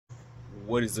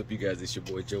What is up, you guys? It's your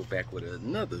boy Joe back with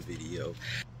another video.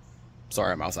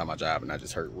 Sorry, I'm outside my job and I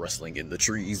just heard rustling in the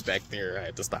trees back there. I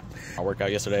had to stop. I worked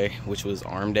out yesterday, which was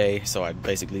arm day, so I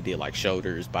basically did like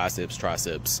shoulders, biceps,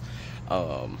 triceps,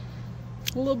 a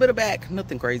little bit of back,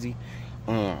 nothing crazy,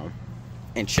 and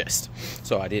chest.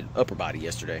 So I did upper body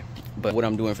yesterday. But what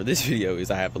I'm doing for this video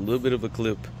is I have a little bit of a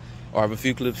clip, or I have a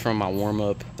few clips from my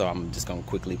warm-up, so I'm just gonna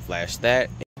quickly flash that.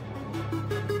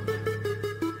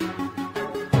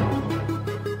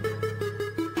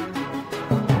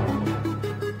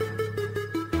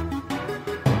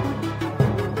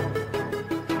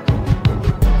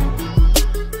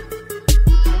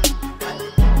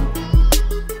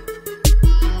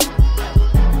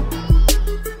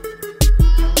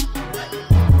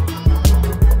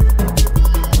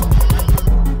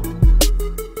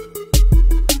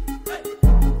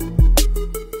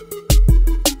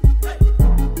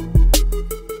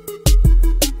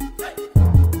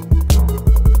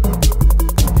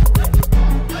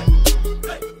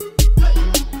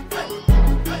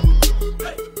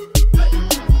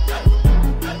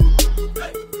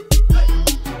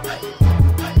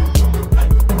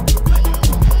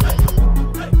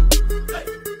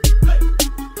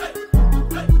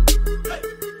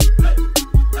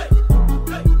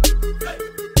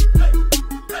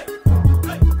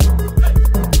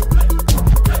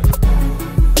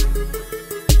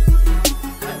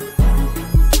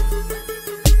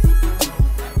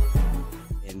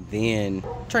 Then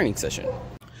training session.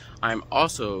 I'm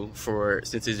also,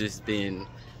 since it's just been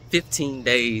 15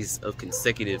 days of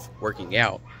consecutive working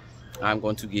out, I'm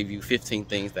going to give you 15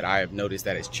 things that I have noticed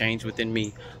that has changed within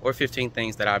me, or 15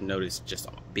 things that I've noticed just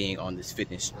being on this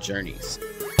fitness journeys.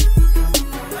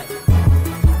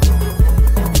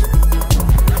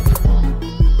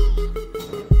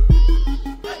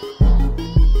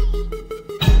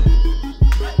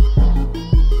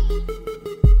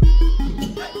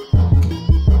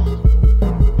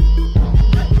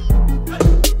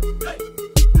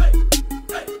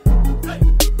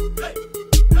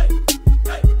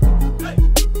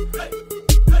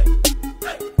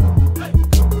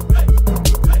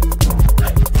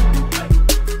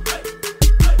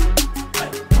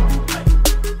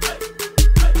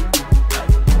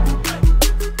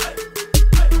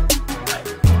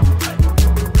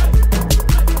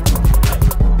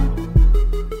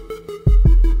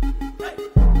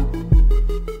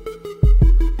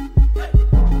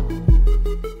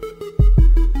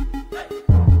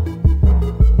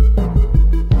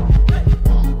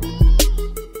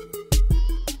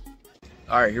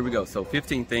 All right, here we go. So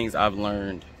 15 things I've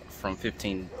learned from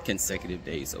 15 consecutive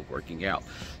days of working out.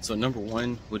 So number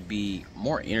one would be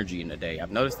more energy in the day.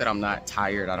 I've noticed that I'm not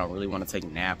tired. I don't really want to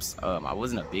take naps. I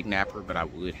wasn't a big napper, but I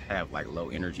would have like low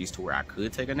energies to where I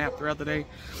could take a nap throughout the day.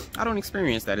 I don't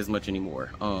experience that as much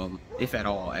anymore, if at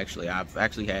all. Actually, I've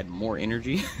actually had more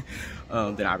energy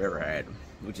than I've ever had,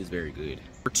 which is very good.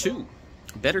 Number two,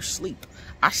 better sleep.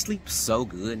 I sleep so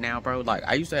good now, bro. Like,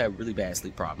 I used to have really bad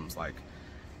sleep problems, like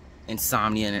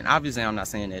insomnia, and obviously I'm not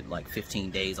saying that like 15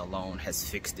 days alone has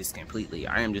fixed this completely.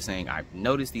 I am just saying I've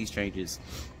noticed these changes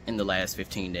in the last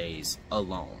 15 days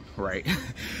alone, right?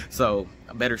 So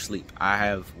better sleep. I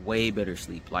have way better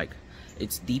sleep. Like,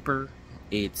 it's deeper,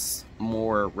 it's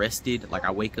more rested. Like,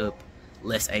 I wake up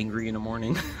less angry in the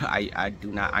morning. I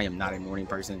am not a morning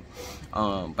person,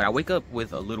 but I wake up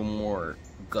with a little more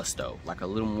gusto, like a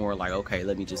little more like, okay,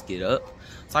 let me just get up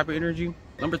type of energy.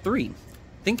 Number three,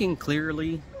 thinking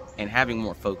clearly and having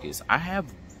more focus. I have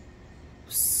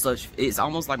it's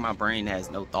almost like my brain has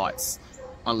no thoughts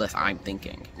unless I'm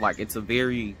thinking. Like, it's a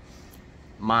very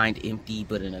mind empty,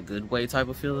 but in a good way type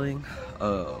of feeling,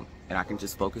 and I can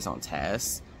just focus on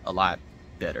tasks a lot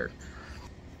better.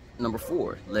 Number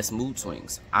four, less mood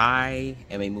swings. I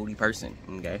am a moody person,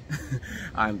 okay?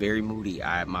 I'm very moody.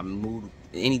 My mood,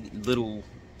 any little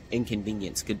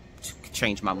inconvenience could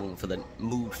change my mood for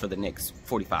the next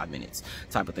 45 minutes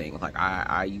type of thing. Like,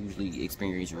 I usually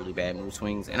experience really bad mood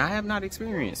swings, and I have not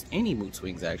experienced any mood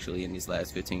swings actually in these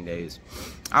last 15 days.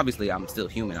 Obviously, I'm still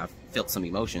human. I've felt some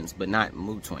emotions, but not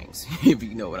mood swings, if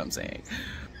you know what I'm saying.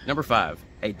 Number five,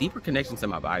 a deeper connection to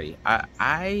my body.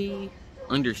 I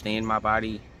understand my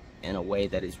body in a way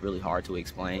that is really hard to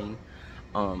explain.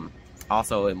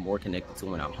 Also, I'm more connected to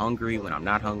when I'm hungry, when I'm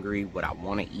not hungry, what I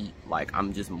want to eat. Like,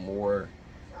 I'm just more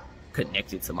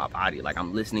connected to my body. Like,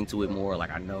 I'm listening to it more.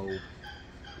 Like, I know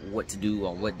what to do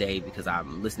on what day because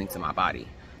I'm listening to my body.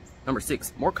 Number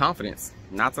six, more confidence.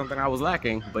 Not something I was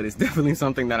lacking, but it's definitely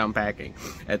something that I'm packing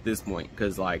at this point.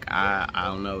 Because, like, I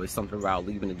don't know, it's something about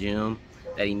leaving the gym,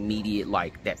 that immediate,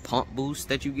 like, that pump boost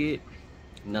that you get.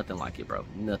 Nothing like it, bro.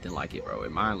 Nothing like it, bro.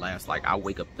 And mine lasts, like, I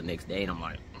wake up the next day and I'm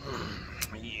like,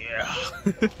 yeah.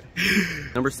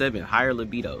 Number 7, higher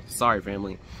libido. Sorry,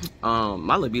 family.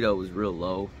 My libido was real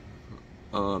low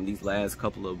these last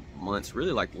couple of months,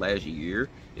 really like last year.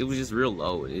 It was just real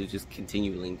low. It was just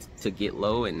continuing to get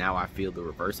low, and now I feel the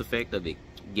reverse effect of it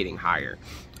getting higher.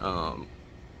 So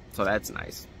that's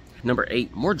nice. Number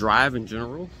 8, more drive in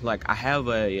general. Like, I have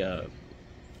a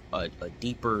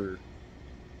deeper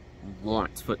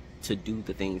want to do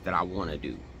the things that I want to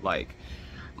do. Like,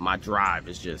 my drive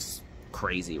is just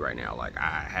crazy right now. Like,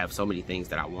 I have so many things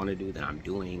that I want to do that I'm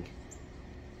doing,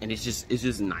 and it's just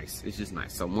nice. It's just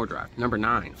nice. So more drive. Number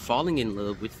 9, falling in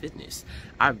love with fitness.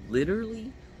 I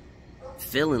literally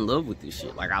fell in love with this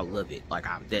shit. Like, I love it. Like,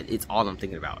 it's all I'm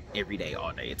thinking about every day,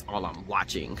 all day. It's all I'm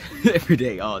watching every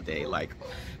day, all day. Like,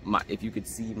 if you could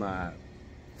see my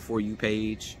For You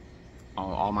page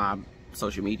on all my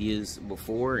social medias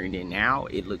before and then now,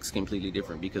 it looks completely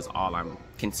different because all I'm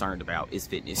concerned about is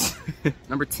fitness.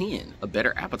 Number 10, a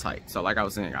better appetite. So like I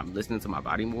was saying, I'm listening to my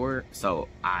body more, so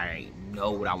I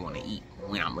know what I want to eat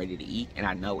when I'm ready to eat, and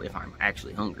I know if I'm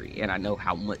actually hungry, and I know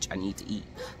how much I need to eat.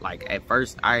 Like, at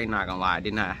first, I ain't not gonna lie, I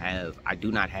do not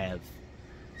have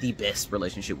the best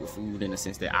relationship with food, in the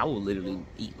sense that I will literally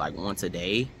eat like once a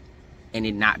day and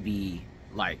it not be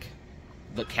like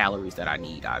the calories that I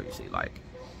need. Obviously, like,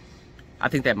 I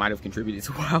think that might have contributed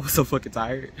to why I was so fucking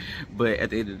tired. But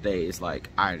at the end of the day, it's like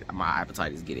my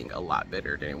appetite is getting a lot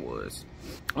better than it was.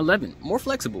 11, more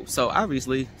flexible. So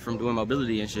obviously, from doing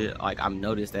mobility and shit, like, I've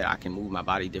noticed that I can move my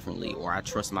body differently, or I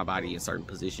trust my body in certain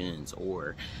positions,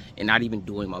 and not even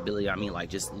doing mobility, I mean like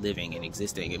just living and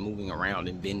existing and moving around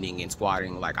and bending and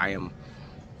squatting. Like, I am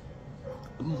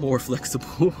more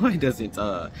flexible. It doesn't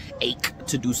ache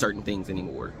to do certain things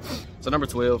anymore. So number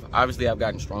 12, obviously I've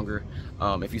gotten stronger.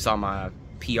 If you saw my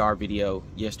PR video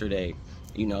yesterday,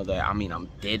 you know that, I mean, I'm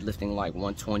deadlifting like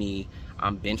 120,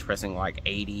 I'm bench pressing like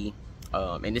 80,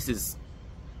 and this is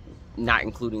not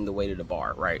including the weight of the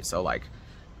bar, right? So like,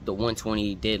 the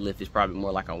 120 deadlift is probably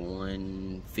more like a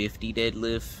 150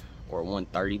 deadlift or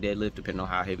 130 deadlift, depending on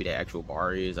how heavy the actual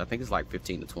bar is. I think it's like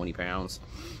 15 to 20 pounds.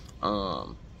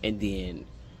 And then,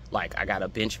 like, I got a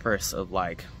bench press of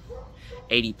like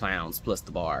 80 pounds plus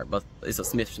the bar, but it's a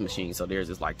Smith's machine, so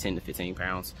theirs is like 10 to 15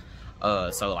 pounds.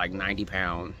 So like 90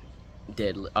 pound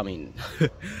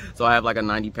so I have like a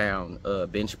 90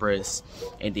 pound bench press,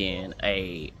 and then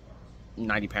a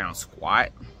 90 pound squat,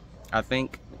 I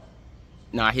think.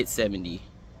 No, I hit 70,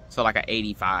 so like an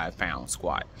 85 pound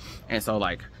squat. And so,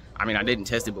 like, I mean, I didn't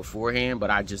test it beforehand,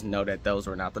 but I just know that those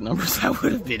were not the numbers I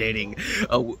would have been hitting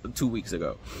 2 weeks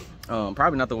ago.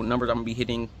 Probably not the numbers I'm gonna be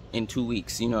hitting in 2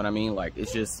 weeks, you know what I mean? Like,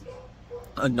 it's just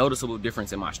a noticeable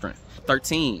difference in my strength.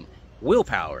 13,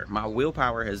 willpower. My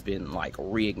willpower has been like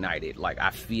reignited. Like, I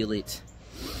feel it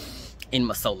in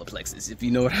my solar plexus, if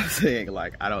you know what I'm saying.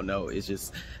 Like, I don't know, it's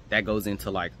just, that goes into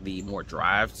like the more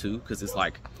drive too, because it's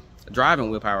like, drive and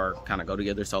willpower kind of go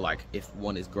together. So like, if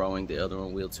one is growing, the other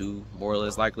one will too, more or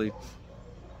less likely.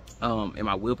 And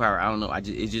my willpower, I don't know,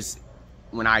 it just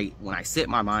when I set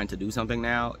my mind to do something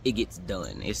now, it gets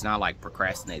done. It's not like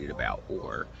procrastinated about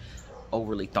or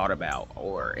overly thought about,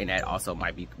 and that also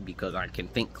might be because I can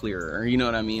think clearer, you know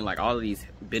what I mean? Like, all of these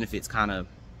benefits kind of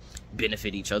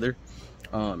benefit each other,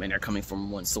 and they're coming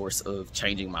from one source of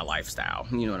changing my lifestyle,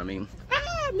 you know what I mean?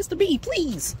 Mr. B,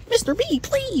 please. Mr. B,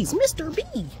 please. Mr. B.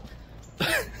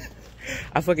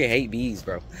 I fucking hate bees,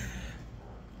 bro.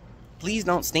 Please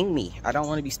don't sting me. I don't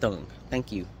want to be stung.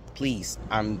 Thank you. Please.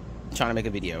 I'm trying to make a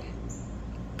video.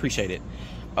 Appreciate it.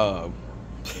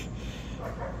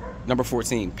 Number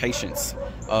 14, patience.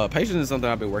 Patience is something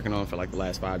I've been working on for like the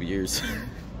last 5 years.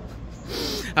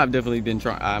 I've definitely been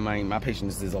trying. I mean, my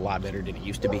patience is a lot better than it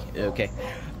used to be. Okay.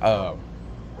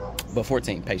 But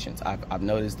 14, patience. I've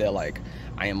noticed that, like,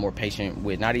 I am more patient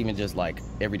with not even just like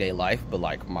everyday life, but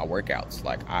like my workouts.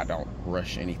 Like, I don't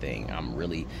rush anything. I'm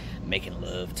really making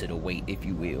love to the weight, if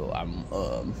you will.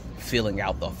 I'm filling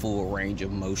out the full range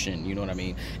of motion, you know what I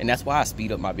mean? And that's why I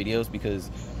speed up my videos,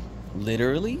 because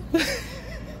literally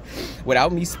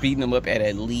without me speeding them up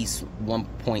at least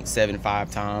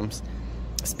 1.75 times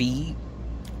speed,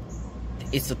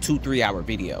 it's a 2-3 hour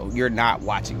video. You're not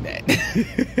watching that.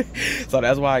 So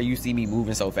that's why you see me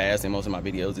moving so fast in most of my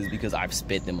videos, is because I've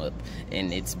sped them up,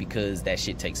 and it's because that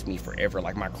shit takes me forever.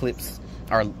 Like, my clips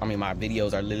are, I mean, my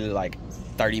videos are literally like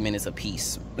 30 minutes a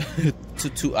piece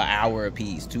to an hour a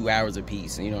piece, 2 hours a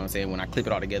piece, you know what I'm saying? When I clip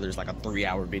it all together, it's like a 3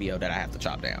 hour video that I have to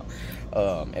chop down,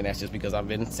 and that's just because I've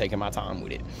been taking my time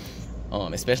with it.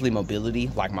 Especially mobility.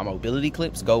 Like, my mobility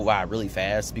clips go by really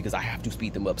fast because I have to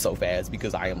speed them up so fast,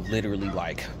 because I am literally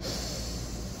like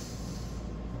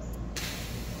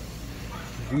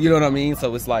You know what I mean?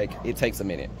 So it's like, it takes a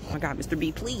minute. Oh my God, Mr.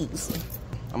 B, please.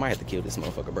 I might have to kill this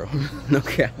motherfucker, bro. No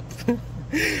cap.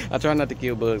 I try not to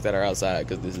kill bugs that are outside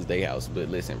because this is their house. But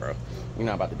listen, bro, you're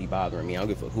not about to be bothering me. I don't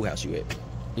give a fuck who house you at.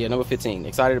 Yeah, number 15,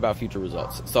 excited about future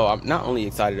results. So I'm not only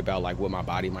excited about like what my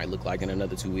body might look like in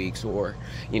another 2 weeks, or,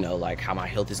 you know, like how my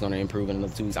health is going to improve in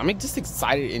another 2 weeks. I'm just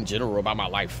excited in general about my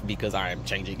life because I am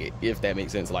changing it, if that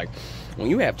makes sense. Like when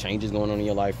you have changes going on in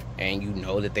your life and you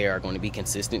know that there are going to be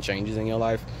consistent changes in your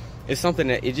life, it's something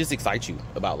that it just excites you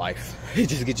about life. It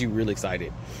just gets you really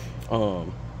excited.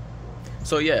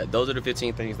 So yeah, those are the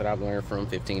 15 things that I've learned from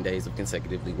 15 days of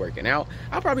consecutively working out.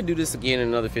 I'll probably do this again in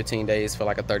another 15 days for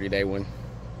like a 30-day one,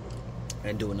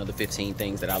 and do another 15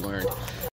 things that I learned